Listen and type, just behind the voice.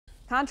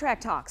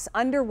Contract talks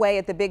underway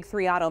at the big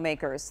three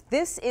automakers.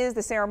 This is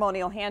the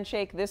ceremonial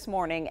handshake this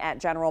morning at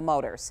General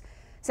Motors.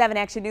 7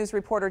 Action News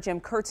reporter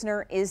Jim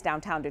Kurtzner is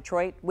downtown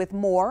Detroit with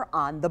more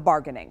on the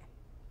bargaining.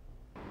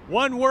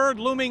 One word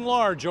looming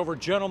large over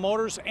General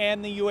Motors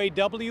and the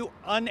UAW: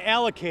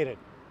 unallocated.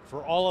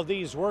 For all of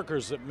these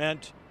workers, it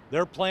meant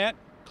their plant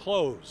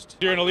closed.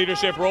 If you're in a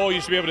leadership role,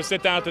 you should be able to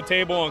sit down at the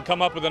table and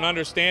come up with an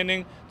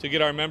understanding to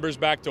get our members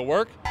back to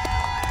work.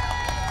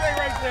 Stay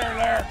right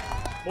there.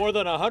 More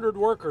than 100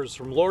 workers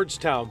from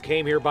Lordstown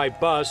came here by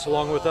bus,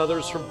 along with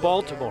others from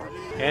Baltimore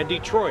and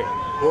Detroit,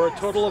 where a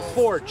total of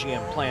 4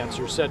 GM plants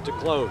are set to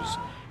close.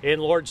 In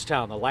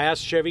Lordstown, the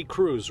last Chevy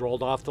Cruze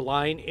rolled off the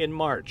line in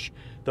March.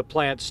 The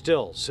plant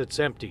still sits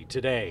empty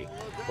today.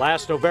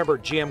 Last November,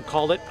 GM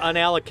called it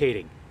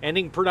unallocating,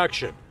 ending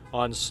production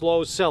on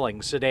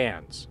slow-selling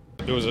sedans.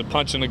 It was a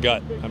punch in the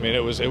gut. I mean,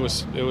 it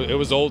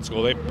was old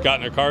school. They got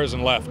in their cars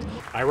and left.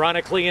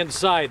 Ironically,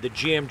 inside, the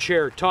GM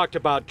chair talked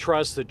about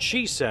trust that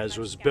she says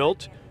was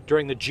built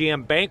during the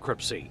GM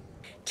bankruptcy.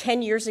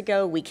 10 years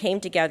ago, we came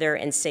together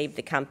and saved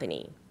the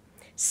company.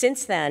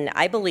 Since then,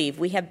 I believe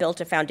we have built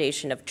a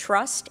foundation of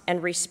trust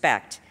and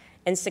respect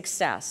and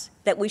success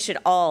that we should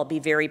all be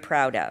very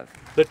proud of.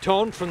 The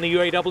tone from the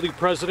UAW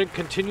president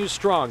continues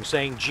strong,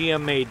 saying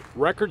GM made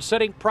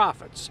record-setting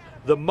profits,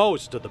 the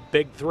most of the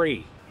big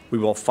three. We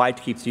will fight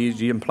to keep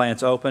these GM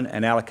plants open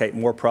and allocate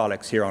more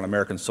products here on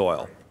American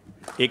soil.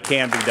 It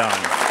can be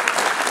done.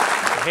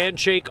 The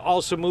handshake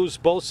also moves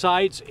both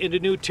sides into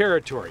new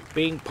territory,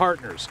 being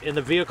partners in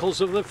the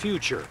vehicles of the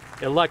future,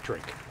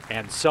 electric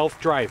and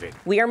self-driving.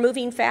 We are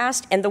moving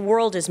fast, and the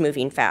world is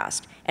moving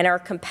fast, and our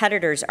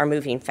competitors are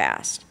moving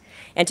fast.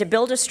 And to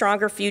build a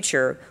stronger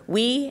future,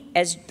 we,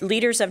 as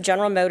leaders of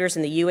General Motors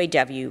and the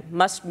UAW,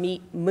 must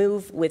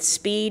move with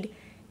speed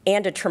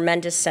and a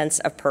tremendous sense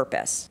of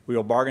purpose. We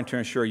will bargain to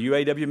ensure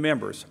UAW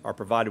members are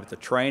provided with the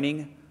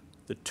training,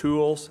 the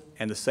tools,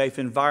 and the safe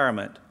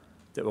environment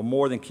that will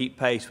more than keep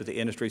pace with the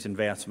industry's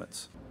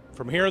advancements.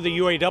 From here, the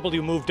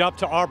UAW moved up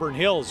to Auburn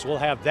Hills. We'll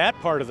have that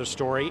part of the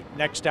story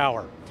next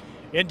hour.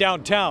 In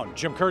downtown,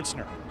 Jim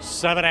Kurtzner,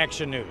 7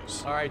 Action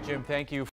News. All right, Jim, thank you.